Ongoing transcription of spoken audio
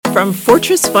From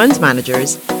Fortress Funds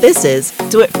Managers, this is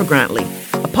Do It for Grantley,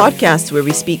 a podcast where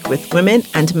we speak with women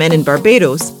and men in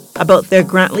Barbados about their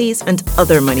Grantleys and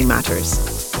other money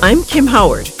matters. I'm Kim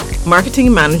Howard,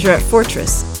 Marketing Manager at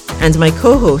Fortress, and my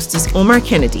co-host is Omar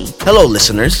Kennedy. Hello,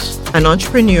 listeners. An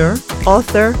entrepreneur,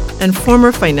 author, and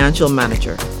former financial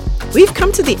manager. We've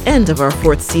come to the end of our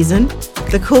fourth season,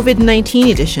 the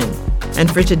COVID-19 edition, and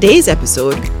for today's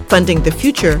episode, Funding the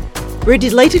Future, we're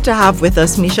delighted to have with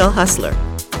us Michelle Hustler,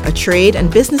 a trade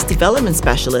and business development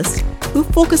specialist who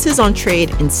focuses on trade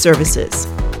in services.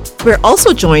 We're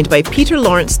also joined by Peter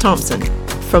Lawrence Thompson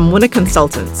from Wunna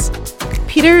Consultants.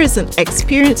 Peter is an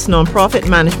experienced nonprofit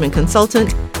management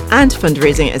consultant and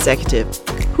fundraising executive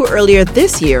who earlier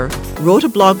this year wrote a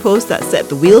blog post that set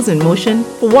the wheels in motion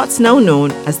for what's now known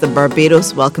as the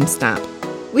Barbados Welcome Stamp.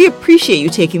 We appreciate you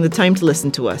taking the time to listen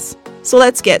to us. So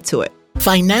let's get to it.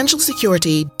 Financial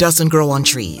security doesn't grow on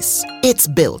trees. It's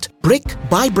built brick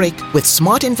by brick with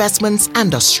smart investments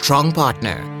and a strong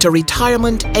partner. To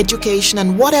retirement, education,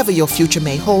 and whatever your future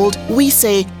may hold, we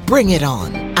say bring it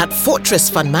on. At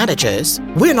Fortress Fund Managers,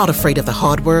 we're not afraid of the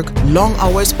hard work, long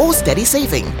hours, or steady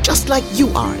saving, just like you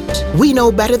aren't. We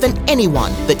know better than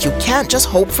anyone that you can't just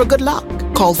hope for good luck.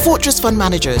 Call Fortress Fund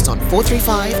Managers on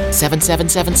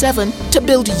 435-7777 to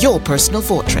build your personal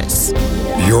fortress.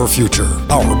 Your future,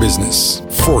 our business.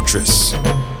 Fortress.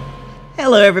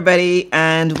 Hello, everybody,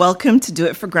 and welcome to Do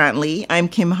It for Grantley. I'm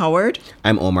Kim Howard.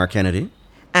 I'm Omar Kennedy.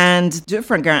 And Do It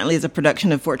for Grantley is a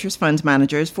production of Fortress Fund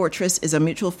Managers. Fortress is a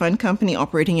mutual fund company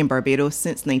operating in Barbados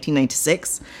since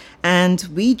 1996, and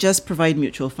we just provide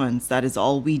mutual funds. That is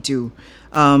all we do.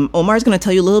 Omar is going to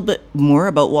tell you a little bit more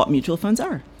about what mutual funds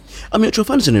are. A mutual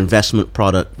fund is an investment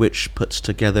product which puts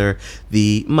together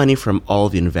the money from all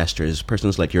the investors,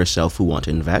 persons like yourself who want to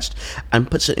invest,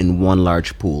 and puts it in one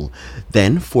large pool.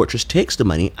 Then Fortress takes the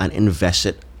money and invests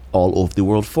it all over the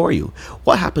world for you.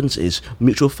 What happens is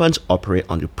mutual funds operate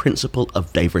on the principle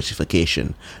of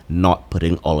diversification, not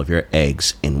putting all of your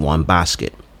eggs in one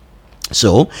basket.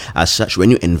 So, as such,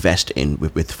 when you invest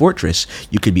with Fortress,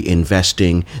 you could be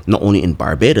investing not only in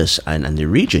Barbados and the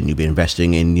region, you'll be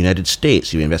investing in the United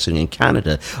States, you'll be investing in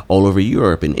Canada, all over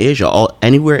Europe, in Asia,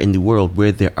 anywhere in the world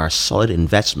where there are solid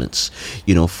investments.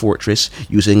 You know, Fortress,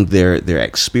 using their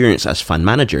experience as fund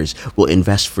managers, will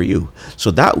invest for you.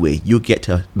 So that way, you get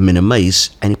to minimize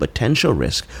any potential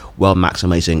risk while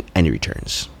maximizing any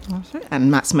returns.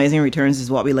 And maximizing returns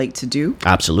is what we like to do.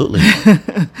 Absolutely.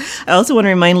 I also want to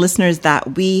remind listeners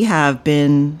that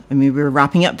we're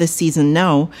wrapping up this season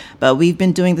now, but we've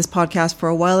been doing this podcast for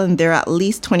a while, and there are at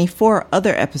least 24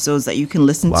 other episodes that you can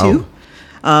listen to.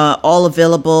 All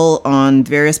available on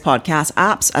various podcast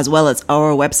apps, as well as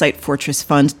our website,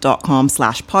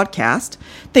 fortressfund.com/podcast.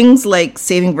 Things like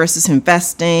saving versus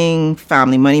investing,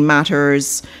 family money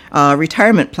matters,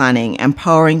 retirement planning,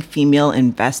 empowering female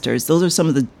investors. Those are some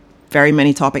of the very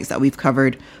many topics that we've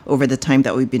covered over the time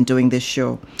that we've been doing this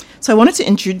show. So I wanted to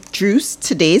introduce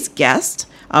today's guest.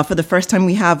 For the first time,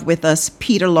 we have with us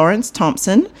Peter Lawrence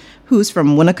Thompson, who's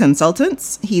from Wunna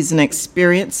Consultants. He's an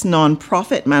experienced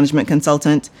nonprofit management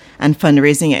consultant and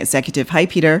fundraising executive. Hi,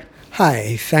 Peter.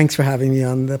 Hi, thanks for having me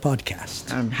on the podcast.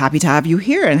 I'm happy to have you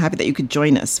here and happy that you could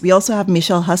join us. We also have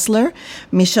Michelle Hustler.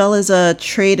 Michelle is a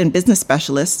trade and business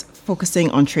specialist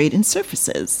focusing on trade and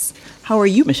services. How are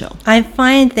you, Michelle? I'm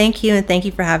fine, thank you, and thank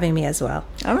you for having me as well.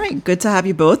 All right, good to have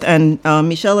you both. And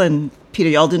Michelle and Peter,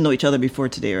 y'all didn't know each other before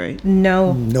today, right?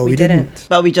 No, we didn't.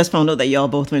 But we just found out that y'all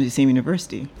both went to the same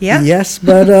university. Yeah. Yes,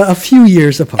 but a few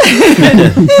years apart.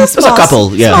 It's a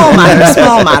couple, yeah.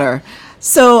 Small matter.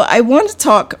 So I want to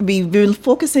talk, we've been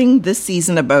focusing this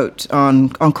season on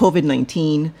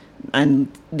COVID-19 and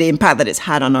the impact that it's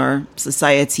had on our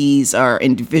societies, our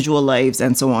individual lives,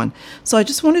 and so on. So I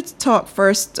just wanted to talk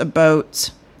first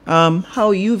about how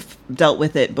you've dealt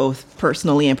with it, both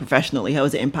personally and professionally. How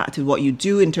has it impacted what you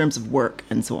do in terms of work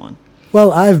and so on?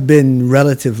 Well, I've been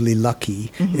relatively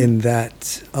lucky in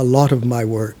that a lot of my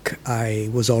work I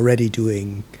was already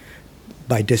doing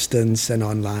by distance and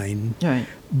online. Right.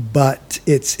 But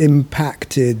it's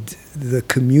impacted the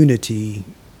community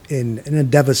in a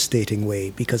devastating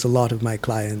way because a lot of my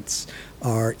clients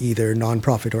are either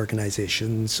nonprofit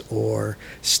organizations or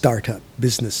startup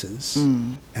businesses.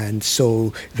 And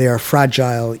so they are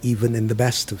fragile even in the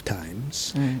best of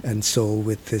times. And so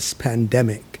with this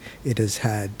pandemic, it has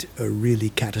had a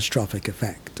really catastrophic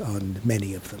effect on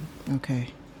many of them. Okay.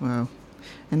 Wow.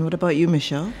 And what about you,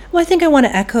 Michelle? Well, I think I want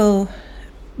to echo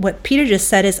what Peter just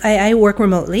said is I work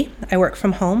remotely, I work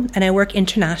from home, and I work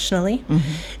internationally.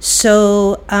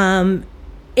 So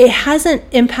it hasn't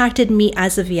impacted me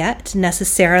as of yet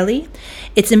necessarily.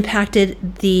 It's impacted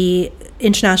the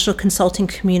international consulting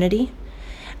community.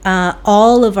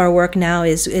 All of our work now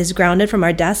is grounded from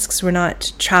our desks. We're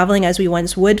not traveling as we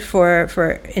once would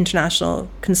for international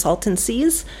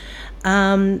consultancies.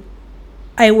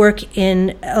 I work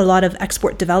in a lot of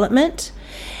export development.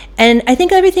 And I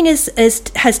think everything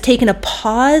has taken a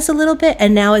pause a little bit,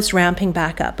 and now it's ramping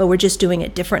back up. But we're just doing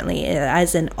it differently,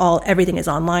 as in everything is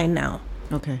online now.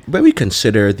 Okay. When we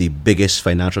consider the biggest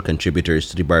financial contributors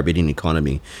to the Barbadian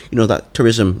economy, that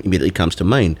tourism immediately comes to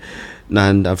mind.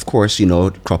 And of course,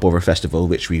 Crop Over Festival,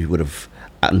 which we would have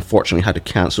unfortunately had to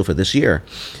cancel for this year.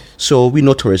 So we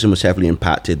know tourism was heavily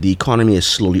impacted. The economy is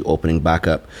slowly opening back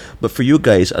up. But for you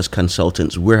guys as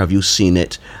consultants, where have you seen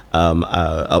it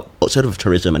outside of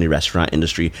tourism and the restaurant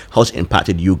industry? How's it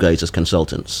impacted you guys as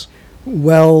consultants?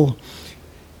 Well,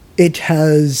 it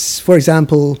has, for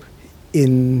example,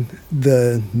 in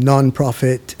the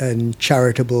nonprofit and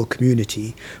charitable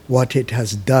community, what it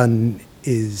has done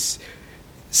is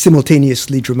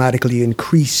simultaneously dramatically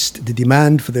increased the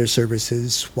demand for their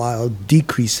services while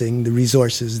decreasing the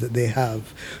resources that they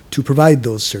have to provide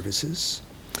those services.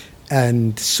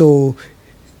 And so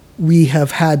we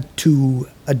have had to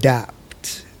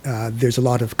adapt. There's a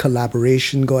lot of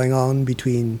collaboration going on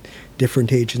between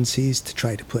different agencies to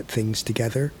try to put things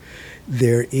together.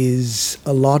 There is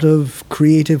a lot of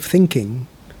creative thinking.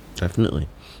 Definitely.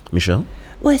 Michelle?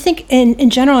 Well, I think in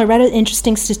general, I read an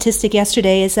interesting statistic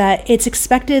yesterday is that it's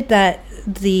expected that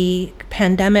the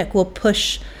pandemic will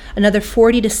push another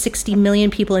 40 to 60 million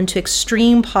people into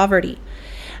extreme poverty.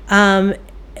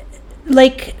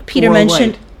 Like Peter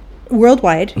mentioned,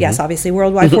 worldwide, yes, obviously,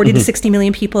 worldwide, 40 to 60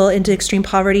 million people into extreme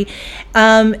poverty.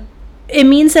 It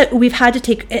means that we've had to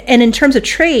take, and in terms of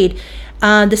trade,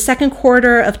 the second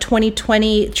quarter of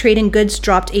 2020, trade in goods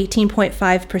dropped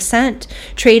 18.5%.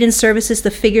 Trade in services,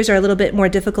 the figures are a little bit more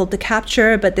difficult to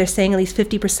capture, but they're saying at least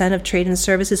 50% of trade in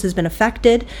services has been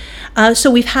affected.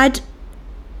 So we've had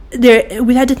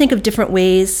to think of different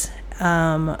ways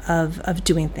of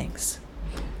doing things.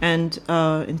 And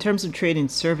in terms of trade in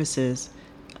services,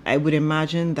 I would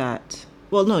imagine that.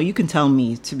 Well, no, you can tell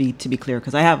me to be clear,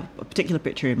 because I have a particular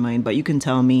picture in mind, but you can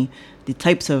tell me the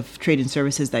types of trade and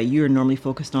services that you're normally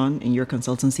focused on in your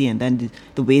consultancy, and then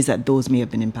the ways that those may have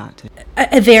been impacted.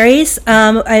 It varies.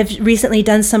 I've recently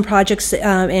done some projects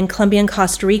in Colombia and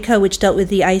Costa Rica, which dealt with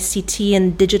the ICT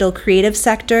and digital creative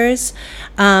sectors.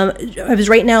 I was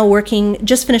right now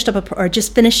just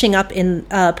finishing up in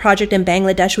a project in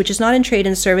Bangladesh, which is not in trade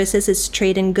and services, it's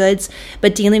trade and goods,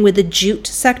 but dealing with the jute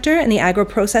sector and the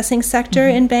agro-processing sector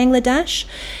in Bangladesh.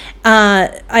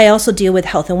 I also deal with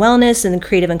health and wellness and the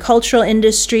creative and cultural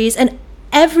industries, and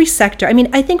every sector. I mean,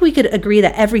 I think we could agree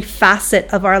that every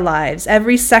facet of our lives,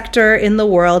 every sector in the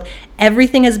world,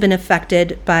 everything has been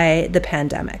affected by the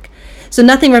pandemic. So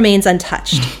nothing remains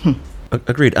untouched.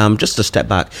 Agreed. Just to step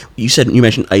back, you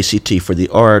mentioned ICT. For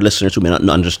our listeners who may not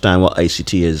understand what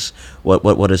ICT is,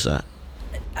 what is that?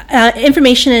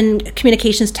 Information and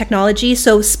communications technology.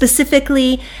 So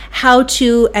specifically how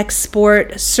to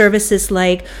export services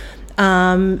like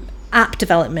app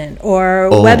development or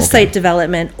website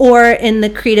development, or in the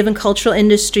creative and cultural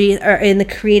industry, or in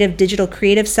the digital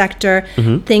creative sector,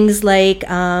 things like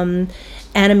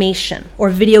animation or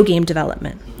video game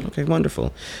development. Okay,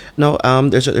 wonderful. Now,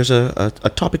 there's a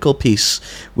topical piece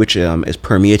which is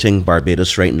permeating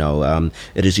Barbados right now.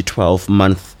 It is the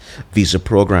 12-month visa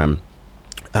program.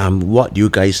 What do you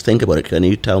guys think about it? Can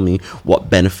you tell me what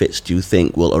benefits do you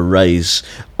think will arise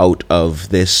out of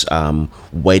this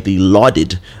widely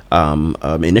lauded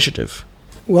initiative?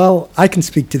 Well, I can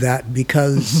speak to that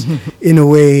because, in a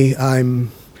way,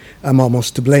 I'm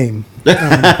almost to blame.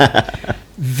 I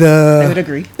would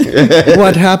agree.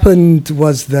 What happened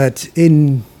was that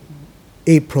in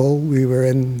April, we were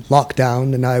in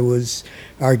lockdown, and I was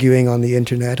arguing on the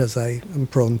internet, as I am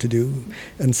prone to do,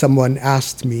 and someone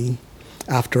asked me,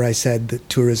 after I said that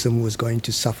tourism was going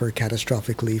to suffer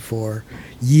catastrophically for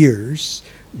years,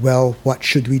 well, what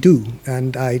should we do?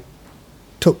 And I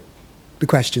took the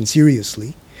question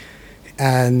seriously.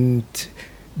 And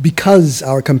because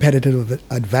our competitive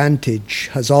advantage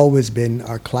has always been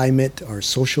our climate, our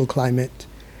social climate,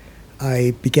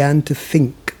 I began to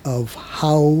think of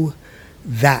how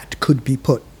that could be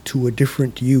put to a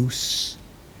different use.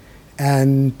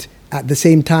 And at the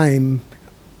same time,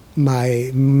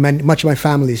 much of my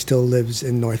family still lives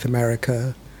in North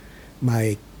America.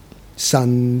 My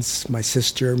sons, my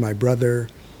sister, my brother,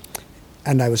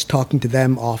 and I was talking to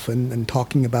them often and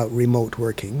talking about remote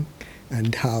working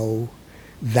and how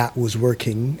that was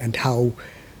working and how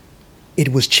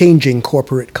it was changing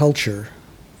corporate culture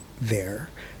there.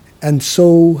 And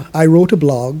so I wrote a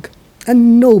blog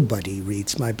And nobody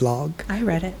reads my blog. I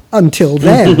read it. Until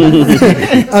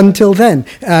then. Until then.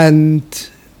 And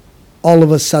all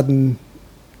of a sudden,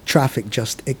 traffic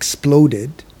just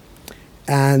exploded.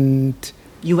 And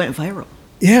You went viral.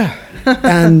 yeah.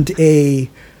 And a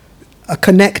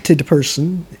connected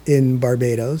person in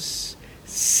Barbados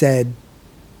said,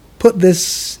 put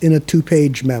this in a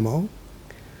 2-page memo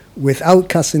without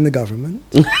cussing the government.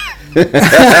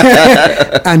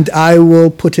 And I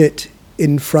will put it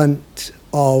in front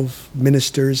of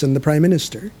ministers and the Prime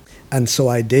Minister. And so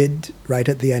I did right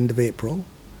at the end of April.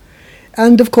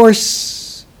 And of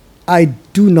course, I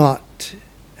do not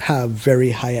have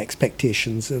very high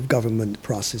expectations of government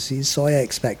processes. So I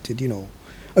expected,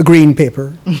 a green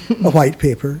paper, a white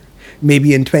paper.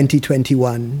 Maybe in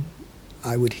 2021,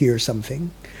 I would hear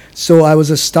something. So I was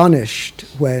astonished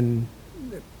when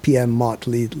PM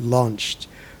Motley launched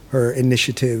her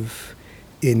initiative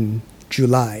in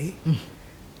July.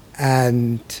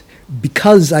 And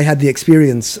because I had the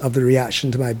experience of the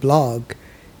reaction to my blog,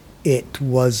 it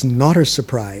was not a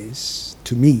surprise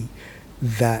to me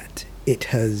that it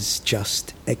has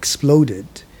just exploded.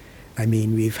 I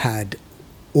mean, we've had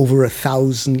over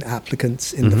 1,000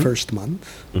 applicants in the first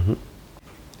month.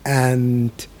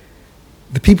 And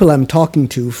the people I'm talking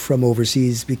to from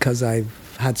overseas, because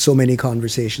I've had so many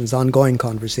conversations, ongoing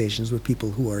conversations with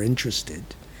people who are interested,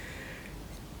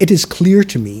 it is clear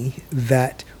to me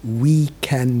that we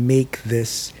can make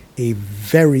this a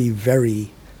very,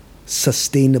 very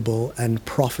sustainable and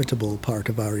profitable part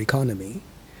of our economy.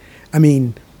 I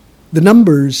mean, the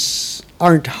numbers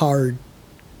aren't hard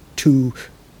to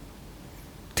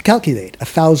calculate.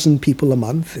 1,000 people a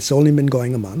month. It's only been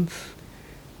going a month.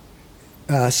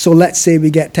 So let's say we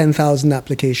get 10,000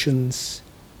 applications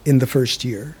in the first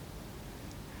year.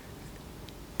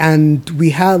 And we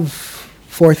have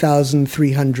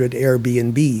 4,300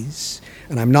 Airbnbs,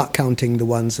 and I'm not counting the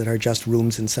ones that are just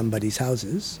rooms in somebody's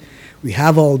houses. We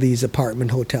have all these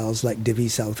apartment hotels like Divi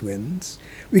Southwinds.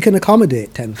 We can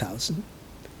accommodate 10,000.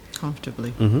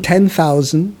 Comfortably.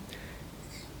 10,000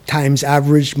 times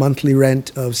average monthly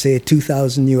rent of, say,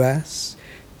 $2,000 US,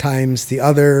 times the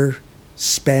other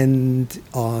spend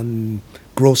on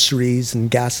groceries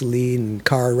and gasoline and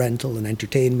car rental and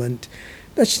entertainment.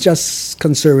 Let's just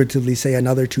conservatively say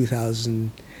another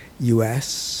 $2,000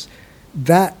 US.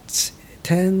 That's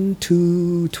 10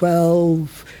 to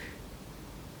 12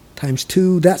 times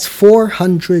 2. That's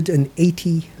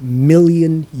 $480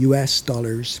 million US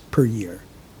dollars per year.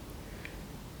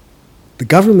 The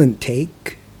government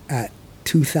take at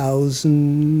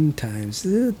 2,000 times,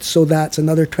 so that's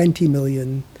another 20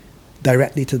 million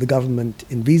directly to the government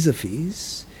in visa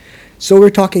fees. So we're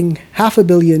talking $500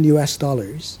 million US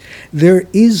dollars. There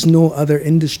is no other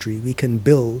industry we can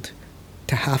build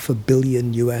to $500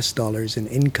 million US dollars in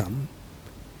income,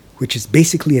 which is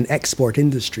basically an export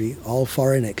industry, all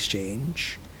foreign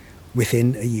exchange,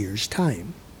 within a year's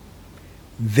time.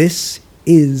 This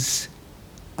is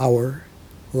our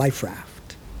life raft.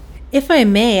 If I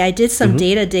may, I did some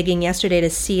data digging yesterday to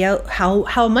see out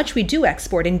how much we do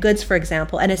export in goods, for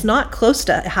example, and it's not close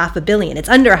to $500 million. It's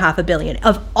under $500 million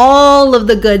of all of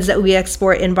the goods that we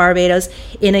export in Barbados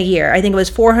in a year. I think it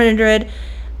was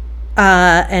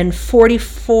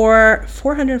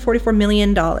 $444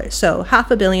 million. So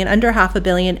 $500 million, under $500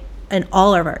 million in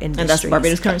all of our industries. And that's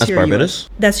Barbados currency. That's Barbados?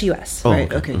 That's U.S. Oh,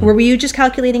 Right, okay. Were you just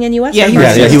calculating in U.S.? Yeah, or he was.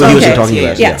 Barbados? Yeah, he was Okay. talking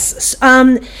US. Yes.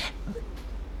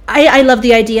 I love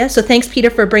the idea. So thanks, Peter,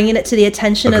 for bringing it to the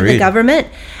attention of the Agreed. government.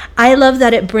 I love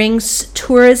that it brings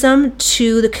tourism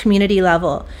to the community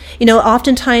level.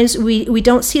 Oftentimes we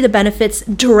don't see the benefits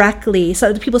directly.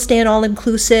 So people stay in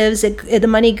all-inclusives. The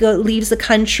money leaves the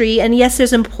country. And yes,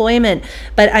 there's employment.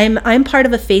 But I'm part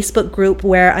of a Facebook group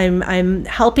where I'm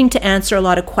helping to answer a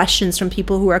lot of questions from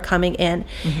people who are coming in.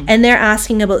 And they're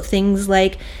asking about things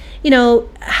like,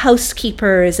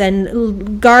 housekeepers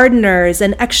and gardeners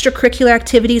and extracurricular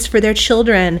activities for their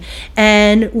children,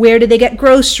 and where do they get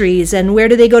groceries, and where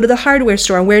do they go to the hardware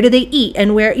store, and where do they eat,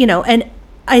 and where, and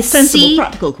I Sensible, see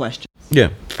practical question. Yeah.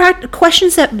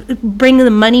 questions that bring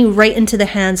the money right into the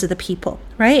hands of the people,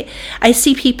 right? I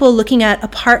see people looking at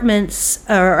apartments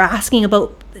or asking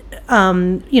about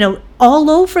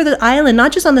all over the island,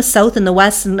 not just on the south and the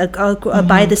west and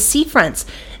by the seafronts.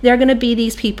 There are going to be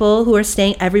these people who are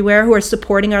staying everywhere, who are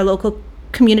supporting our local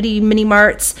community mini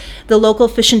marts, the local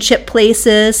fish and chip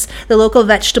places, the local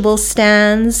vegetable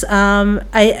stands.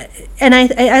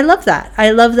 I love that.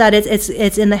 I love that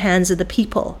it's in the hands of the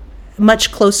people,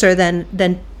 much closer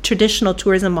than traditional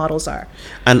tourism models are.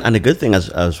 And the good thing,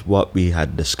 as what we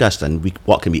had discussed and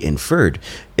what can be inferred,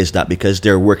 is that because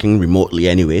they're working remotely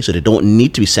anyway, so they don't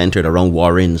need to be centered around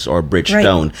Warrens or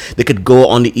Bridgetown. They could go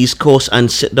on the East Coast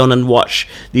and sit down and watch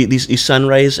the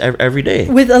sunrise every day.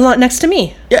 With a lot next to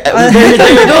me. Yeah, there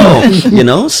you go. You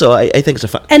know, so I think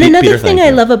it's a And another thing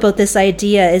I love about this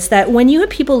idea is that when you have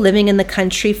people living in the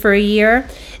country for a year,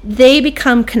 they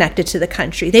become connected to the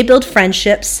country. They build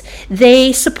friendships.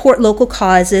 They support local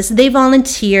causes. They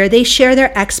volunteer. They share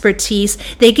their expertise.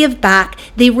 They give back.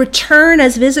 They return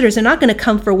as visitors. They're not going to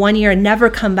come for 1 year and never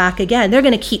come back again. They're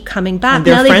going to keep coming back. And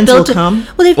their friends will come.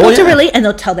 Well, they've built a relate, and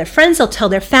they'll tell their friends. They'll tell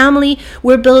their family.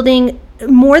 We're building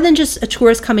more than just a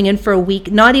tourist coming in for a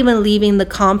week, not even leaving the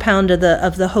compound of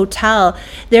the hotel.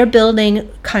 They're building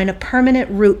kind of permanent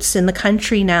roots in the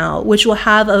country now, which will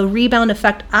have a rebound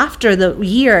effect after the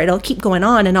year. It'll keep going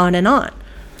on and on and on.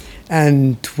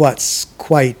 And what's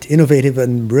quite innovative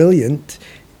and brilliant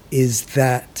is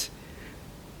that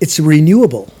it's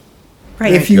renewable.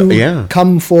 Right. If you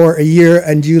come for a year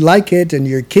and you like it and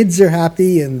your kids are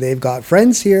happy and they've got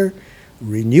friends here,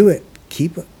 renew it.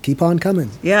 Keep on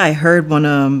coming. Yeah, I heard one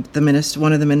of the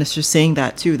ministers saying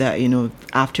that too. That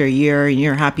after a year and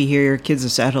you're happy here, your kids are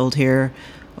settled here,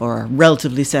 or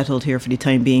relatively settled here for the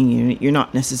time being. You're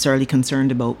not necessarily concerned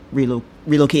about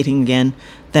relocating again.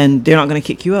 Then they're not going to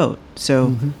kick you out.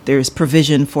 So there's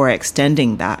provision for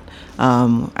extending that.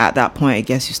 At that point, I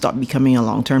guess you stop becoming a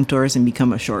long-term tourist and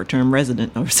become a short-term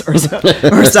resident or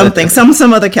something,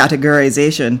 some other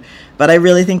categorization. But I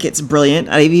really think it's brilliant.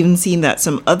 I've even seen that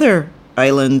some other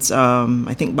islands,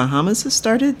 I think Bahamas has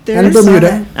started there. And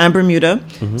Bermuda.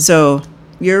 Mm-hmm. So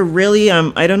you're really,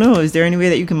 I don't know, is there any way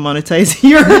that you can monetize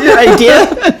your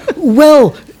idea?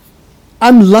 Well,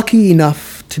 I'm lucky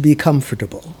enough to be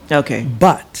comfortable. Okay.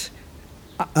 But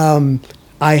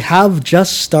I have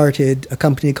just started a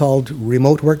company called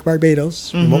Remote Work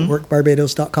Barbados,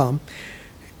 remoteworkbarbados.com,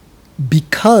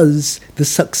 because the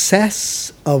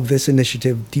success of this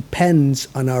initiative depends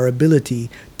on our ability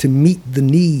to meet the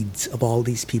needs of all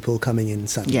these people coming in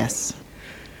suddenly. Yes.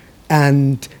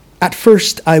 And at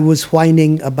first I was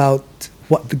whining about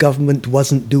what the government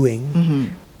wasn't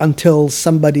doing until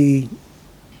somebody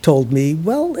told me,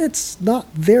 well, it's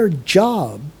not their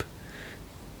job.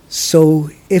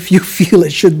 So if you feel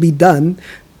it should be done,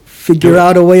 figure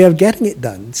out a way of getting it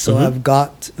done. So I've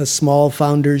got a small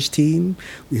founders team.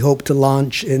 We hope to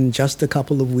launch in just a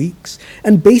couple of weeks.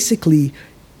 And basically,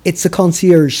 it's a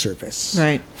concierge service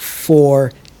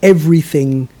for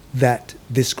everything that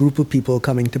this group of people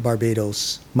coming to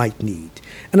Barbados might need.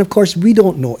 And of course, we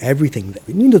don't know everything that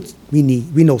we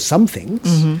need. We know some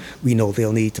things. We know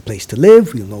they'll need a place to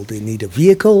live. We know they need a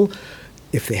vehicle.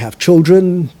 If they have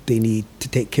children, they need to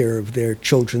take care of their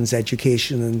children's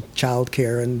education and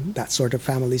childcare and that sort of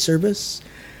family service.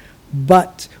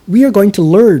 But we are going to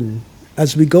learn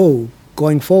as we go,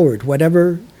 going forward.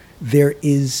 Whatever there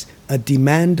is a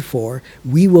demand for,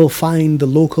 we will find the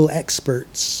local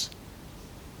experts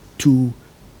to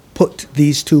put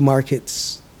these two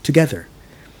markets together.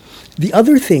 The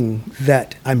other thing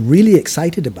that I'm really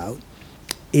excited about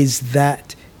is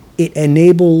that it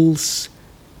enables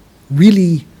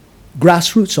really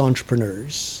grassroots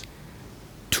entrepreneurs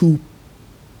to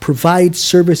provide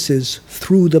services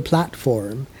through the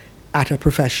platform at a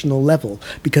professional level,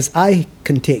 because I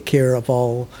can take care of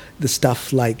all the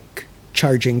stuff like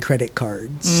charging credit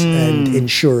cards and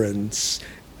insurance.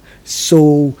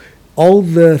 So all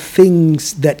the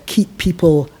things that keep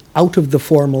people out of the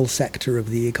formal sector of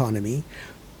the economy,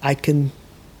 I can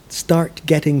start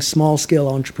getting small-scale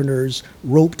entrepreneurs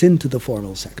roped into the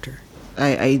formal sector.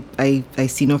 I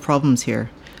see no problems here.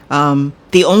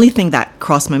 The only thing that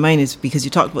crossed my mind is because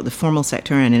you talked about the formal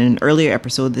sector, and in an earlier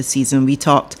episode this season, we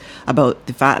talked about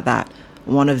the fact that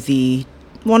one of the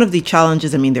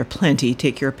challenges, I mean, there are plenty,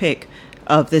 take your pick,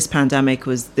 of this pandemic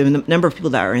was the number of people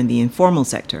that are in the informal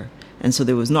sector. And so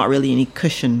there was not really any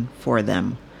cushion for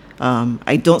them.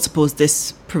 I don't suppose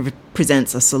this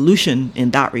presents a solution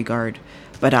in that regard,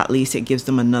 but at least it gives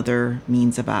them another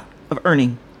means of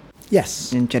earning.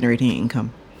 Yes. And generating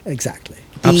income. Exactly.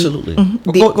 Absolutely.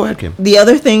 Go ahead, Kim. The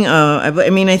other thing,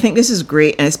 I think this is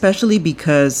great, and especially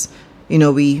because,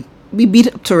 we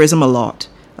beat up tourism a lot.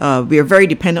 We are very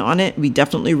dependent on it. We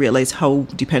definitely realize how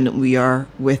dependent we are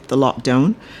with the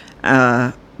lockdown.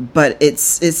 But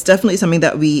it's definitely something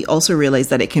that we also realize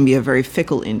that it can be a very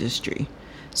fickle industry.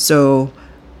 So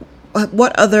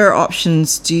what other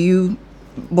options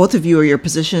both of you are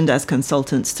positioned as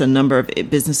consultants to a number of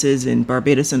businesses in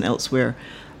Barbados and elsewhere.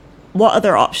 What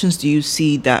other options do you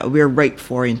see that we're ripe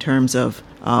for in terms of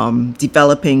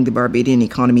developing the Barbadian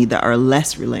economy that are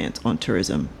less reliant on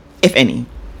tourism, if any?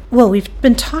 Well, we've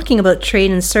been talking about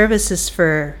trade and services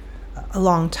for a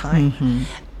long time.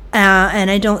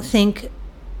 And I don't think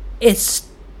it's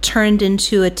turned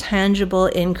into a tangible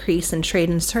increase in trade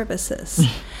and services.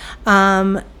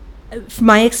 From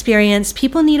my experience,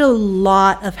 people need a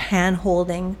lot of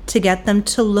hand-holding to get them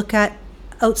to look at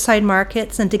outside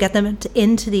markets and to get them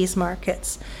into these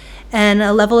markets. And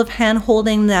a level of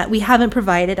hand-holding that we haven't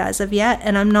provided as of yet,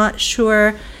 and I'm not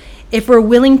sure if we're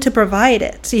willing to provide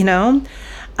it, you know?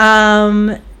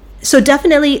 So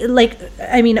definitely,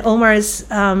 Omar's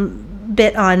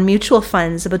bit on mutual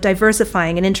funds about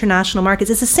diversifying in international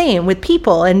markets. It's the same with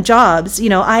people and jobs. You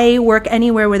know, I work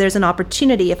anywhere where there's an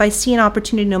opportunity. If I see an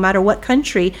opportunity, no matter what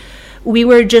country, we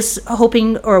were just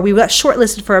hoping, or we got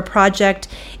shortlisted for a project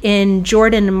in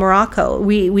Jordan and Morocco.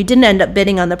 We didn't end up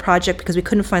bidding on the project because we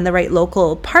couldn't find the right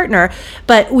local partner,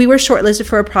 but we were shortlisted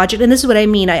for a project. And this is what I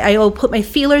mean. I will put my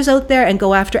feelers out there and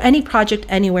go after any project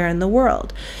anywhere in the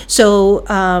world. So,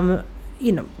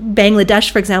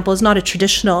 Bangladesh, for example, is not a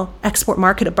traditional export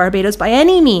market of Barbados by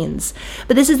any means.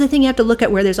 But this is the thing, you have to look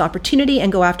at where there's opportunity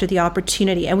and go after the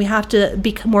opportunity. And we have to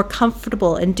become more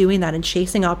comfortable in doing that and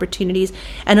chasing opportunities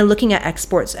and in looking at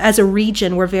exports. As a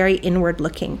region, we're very inward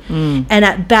looking. And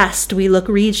at best, we look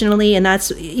regionally, and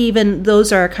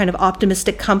those are kind of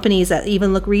optimistic companies that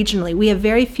even look regionally. We have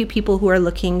very few people who are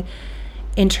looking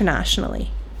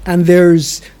internationally. And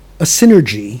there's a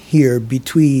synergy here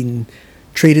between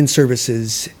trade and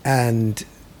services and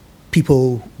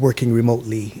people working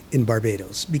remotely in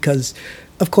Barbados, because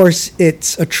of course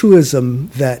it's a truism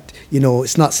that,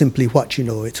 it's not simply what you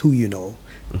know, it's who you know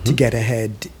to get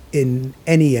ahead in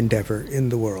any endeavor in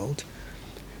the world.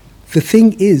 The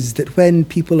thing is that when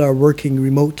people are working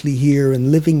remotely here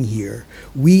and living here,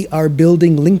 we are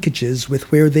building linkages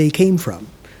with where they came from.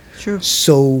 Sure.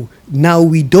 So now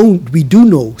we do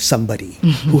know somebody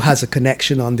who has a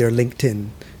connection on their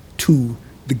LinkedIn to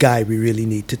the guy we really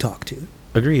need to talk to.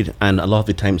 Agreed. And a lot of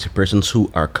the times, the persons who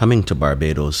are coming to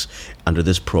Barbados under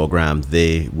this program,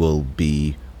 they will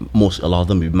be a lot of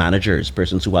them be managers,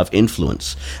 persons who have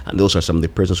influence, and those are some of the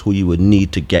persons who you would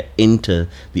need to get into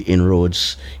the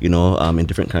inroads, in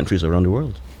different countries around the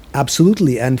world.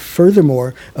 Absolutely. And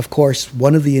furthermore, of course,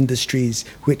 one of the industries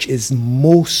which is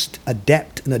most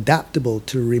adept and adaptable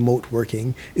to remote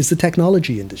working is the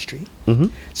technology industry.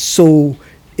 So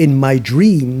in my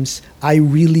dreams, I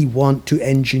really want to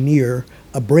engineer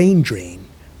a brain drain,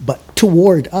 but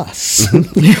toward us,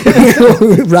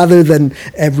 rather than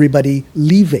everybody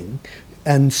leaving.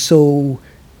 And so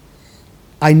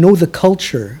I know the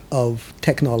culture of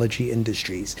technology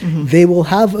industries. They will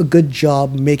have a good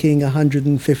job making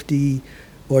 150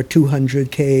 or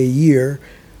 200K a year,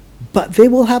 but they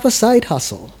will have a side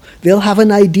hustle. They'll have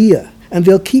an idea and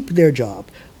they'll keep their job,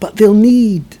 but they'll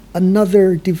need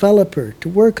another developer to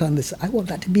work on this. I want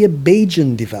that to be a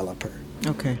Bajan developer.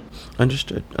 Okay.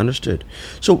 Understood.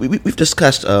 So we've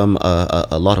discussed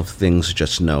a lot of things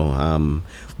just now,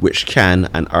 which can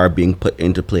and are being put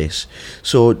into place.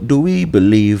 So do we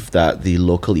believe that the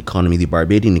local economy, the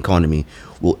Barbadian economy,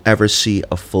 will ever see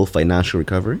a full financial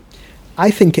recovery? I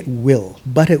think it will,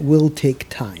 but it will take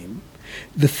time.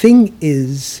 The thing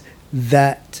is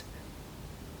that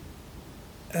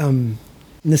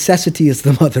necessity is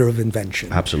the mother of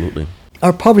invention. Absolutely.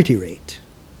 Our poverty rate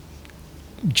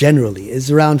generally is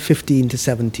around 15 to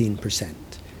 17%.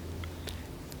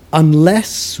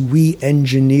 Unless we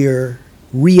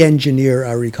re-engineer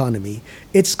our economy,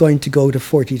 it's going to go to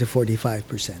 40 to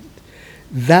 45%.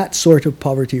 That sort of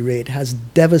poverty rate has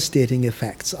devastating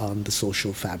effects on the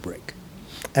social fabric.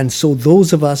 And so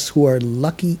those of us who are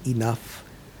lucky enough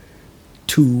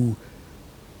to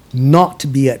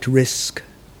not be at risk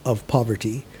of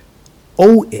poverty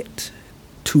owe it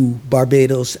to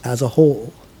Barbados as a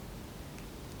whole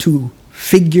to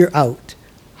figure out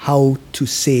how to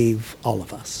save all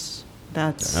of us.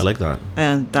 I like that.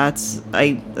 And that's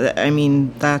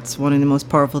that's one of the most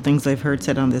powerful things I've heard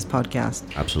said on this podcast.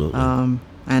 Absolutely.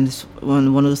 And it's one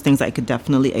of those things I could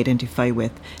definitely identify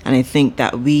with. And I think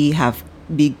that we have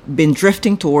been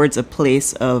drifting towards a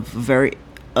place of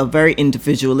a very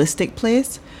individualistic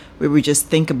place where we just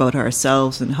think about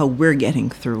ourselves and how we're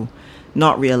getting through,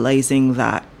 not realizing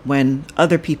that when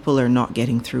other people are not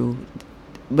getting through,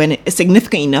 when a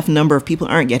significant enough number of people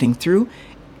aren't getting through,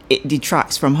 it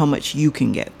detracts from how much you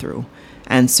can get through.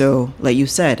 And so, like you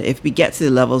said, if we get to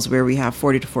the levels where we have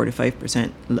 40 to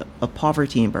 45% of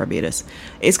poverty in Barbados,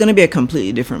 it's going to be a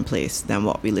completely different place than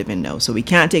what we live in now. So we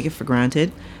can't take it for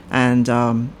granted. And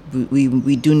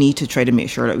we do need to try to make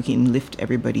sure that we can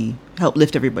help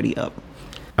lift everybody up.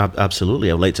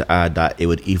 Absolutely. I would like to add that it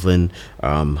would even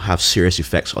have serious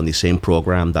effects on the same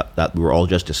program that we were all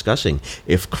just discussing.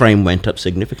 If crime went up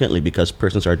significantly because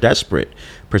persons are desperate,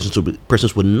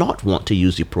 persons would not want to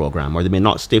use the program, or they may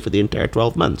not stay for the entire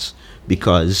 12 months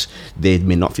because they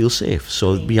may not feel safe.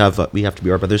 So we have to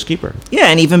be our brother's keeper. Yeah,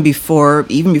 and even before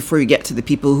you get to the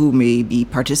people who may be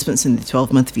participants in the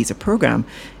 12-month visa program,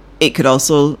 it could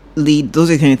also lead. Those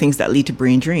are the kind of things that lead to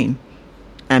brain drain.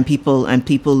 And people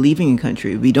leaving the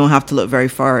country. We don't have to look very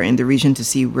far in the region to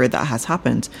see where that has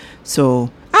happened. So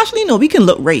actually, no, we can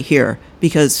look right here,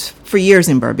 because for years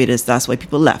in Barbados, that's why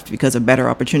people left, because of better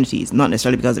opportunities, not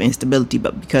necessarily because of instability,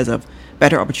 but because of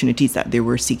better opportunities that they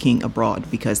were seeking abroad,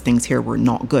 because things here were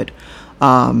not good.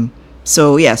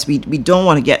 So yes, we don't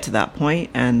want to get to that point,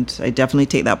 and I definitely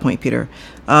take that point, Peter.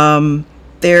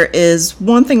 There is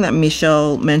one thing that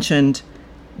Michelle mentioned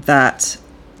that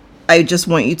I just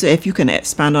want you to, if you can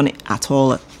expand on it at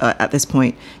all at this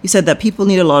point. You said that people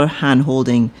need a lot of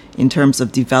hand-holding in terms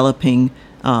of developing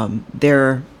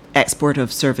their export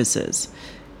of services.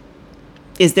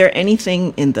 Is there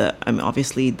anything in the, I mean,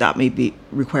 obviously that may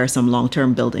require some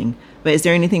long-term building, but is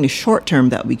there anything in the short term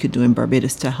that we could do in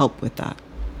Barbados to help with that?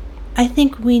 I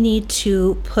think we need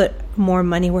to put more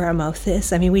money where our mouth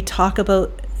is. I mean, we talk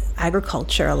about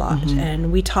agriculture a lot,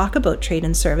 and we talk about trade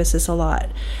and services a lot,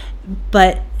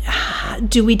 but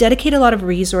do we dedicate a lot of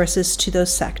resources to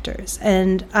those sectors?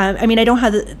 And I mean, I don't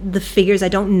have the figures. I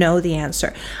don't know the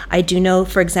answer. I do know,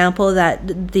 for example,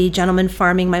 that the gentleman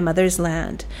farming my mother's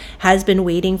land has been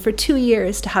waiting for 2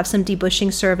 years to have some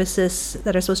debushing services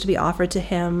that are supposed to be offered to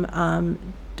him,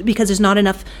 because there's not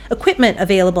enough equipment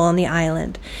available on the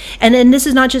island. And this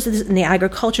is not just in the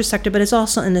agriculture sector, but it's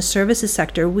also in the services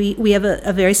sector. We have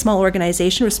a very small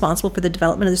organization responsible for the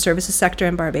development of the services sector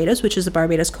in Barbados, which is the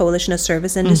Barbados Coalition of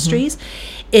Service Industries.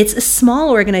 It's a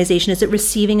small organization. Is it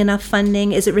receiving enough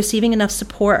funding? Is it receiving enough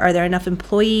support? Are there enough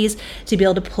employees to be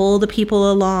able to pull the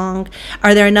people along?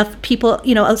 Are there enough people,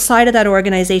 outside of that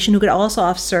organization who could also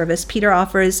offer service? Peter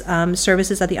offers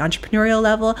services at the entrepreneurial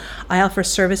level. I offer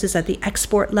services at the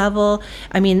export level.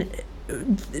 I mean,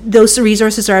 those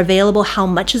resources are available. How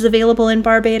much is available in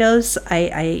Barbados?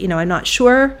 I'm not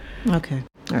sure. Okay.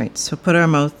 All right. So put our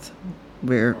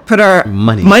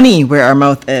money where our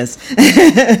mouth is,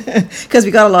 because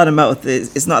we got a lot of mouth.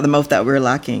 It's not the mouth that we're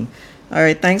lacking. All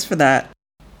right. Thanks for that.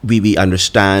 We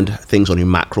understand things on a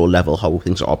macro level, how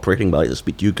things are operating, but I'd like to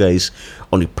speak to you guys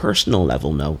on a personal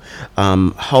level now.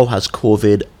 How has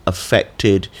COVID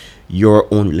affected your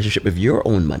own relationship with your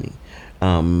own money?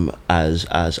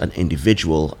 As an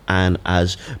individual and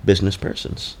as business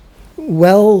persons?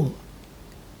 Well,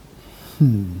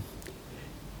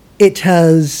 it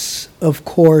has, of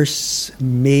course,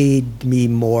 made me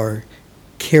more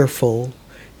careful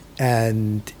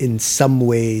and in some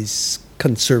ways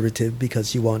conservative,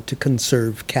 because you want to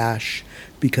conserve cash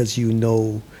because you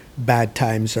know bad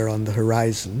times are on the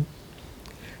horizon.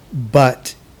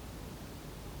 But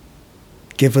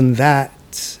given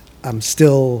that, I'm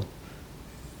still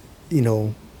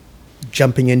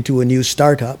jumping into a new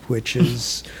startup, which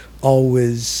is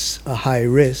always a high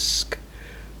risk.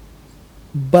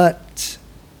 But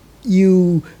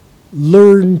you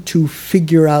learn to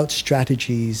figure out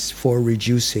strategies for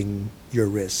reducing your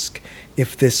risk.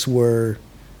 If this were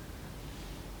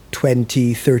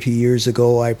 20, 30 years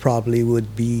ago, I probably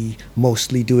would be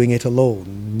mostly doing it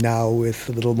alone. Now, with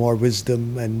a little more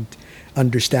wisdom and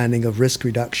understanding of risk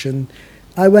reduction,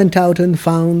 I went out and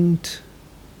found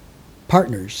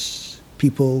partners,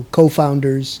 people,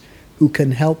 co-founders who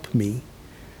can help me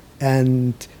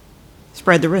and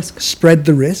spread the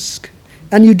risk.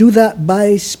 And you do that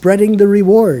by spreading the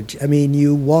reward. I mean,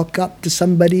 you walk up to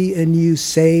somebody and you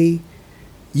say,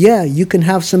 yeah, you can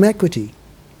have some equity,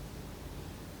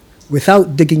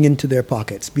 without digging into their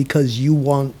pockets, because you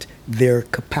want their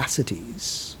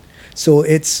capacities. So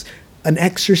it's an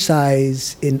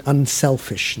exercise in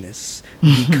unselfishness,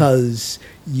 because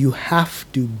you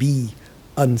have to be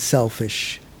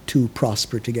unselfish to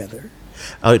prosper together.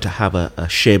 I like to have a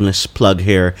shameless plug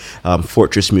here.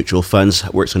 Fortress Mutual Funds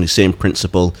works on the same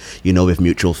principle. With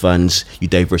mutual funds, you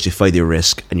diversify the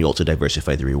risk and you also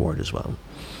diversify the reward as well.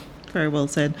 Very well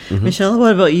said. Michelle,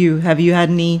 what about you? Have you had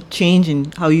any change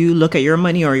in how you look at your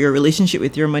money or your relationship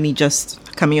with your money just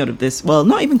coming out of this? Well,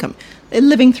 not even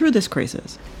living through this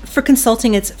crisis. For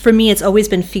consulting, for me, it's always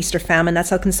been feast or famine. That's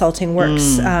how consulting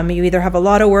works. You either have a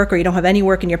lot of work or you don't have any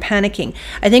work and you're panicking.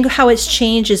 I think how it's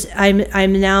changed is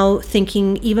I'm now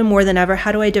thinking even more than ever,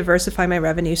 how do I diversify my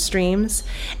revenue streams?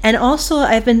 And also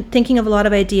I've been thinking of a lot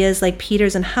of ideas like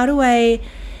Peter's, and how do I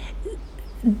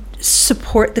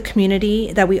support the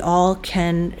community, that we all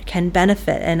can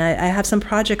benefit. And I have some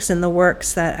projects in the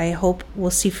works that I hope will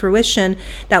see fruition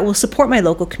that will support my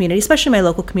local community, especially my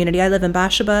local community. I live in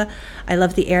Bashaba. I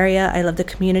love the area. I love the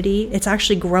community. It's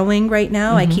actually growing right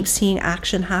now. I keep seeing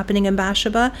action happening in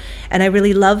Bashaba, and I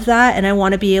really love that. And I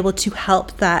want to be able to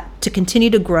help that to continue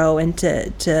to grow and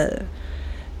to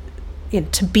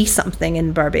be something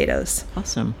in Barbados.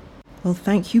 Awesome. Well,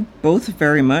 thank you both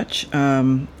very much.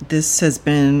 This has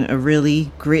been a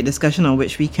really great discussion on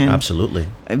which we can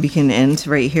end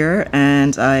right here.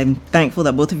 And I'm thankful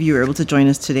that both of you were able to join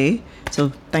us today.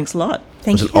 So thanks a lot.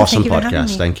 It was an awesome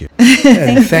podcast. Thank you.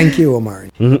 And thank you, Omar.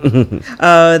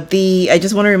 I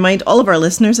just want to remind all of our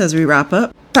listeners as we wrap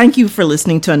up, thank you for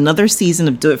listening to another season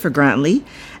of Do It for Grantley.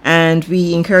 And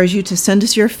we encourage you to send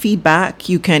us your feedback.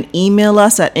 You can email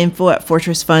us at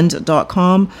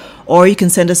info@fortressfund.com, or you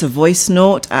can send us a voice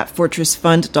note at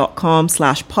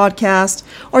fortressfund.com/podcast,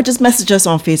 or just message us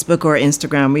on Facebook or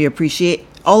Instagram. We appreciate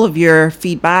all of your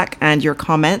feedback and your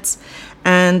comments.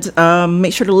 And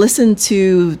make sure to listen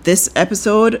to this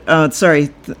episode,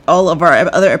 all of our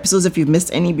other episodes if you've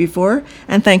missed any before.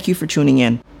 And thank you for tuning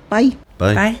in. Bye.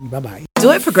 Bye. Bye. Bye-bye.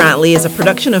 Do It for Grantley is a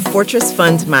production of Fortress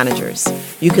Fund Managers.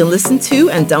 You can listen to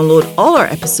and download all our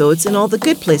episodes in all the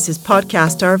good places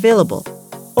podcasts are available,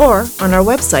 or on our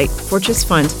website,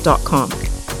 fortressfund.com.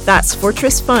 That's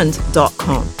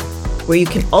fortressfund.com, where you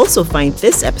can also find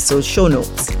this episode's show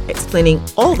notes, explaining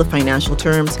all the financial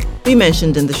terms we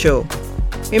mentioned in the show.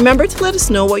 Remember to let us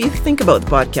know what you think about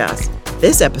the podcast,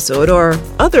 this episode, or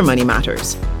other money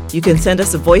matters. You can send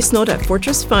us a voice note at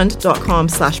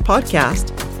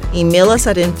fortressfund.com/podcast, email us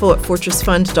at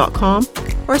info@fortressfund.com,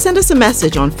 or send us a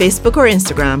message on Facebook or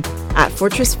Instagram at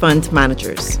Fortress Fund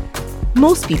Managers.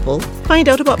 Most people find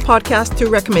out about podcasts through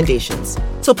recommendations,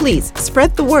 so please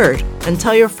spread the word and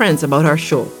tell your friends about our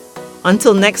show.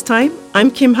 Until next time,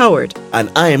 I'm Kim Howard. And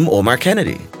I'm Omar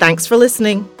Kennedy. Thanks for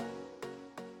listening.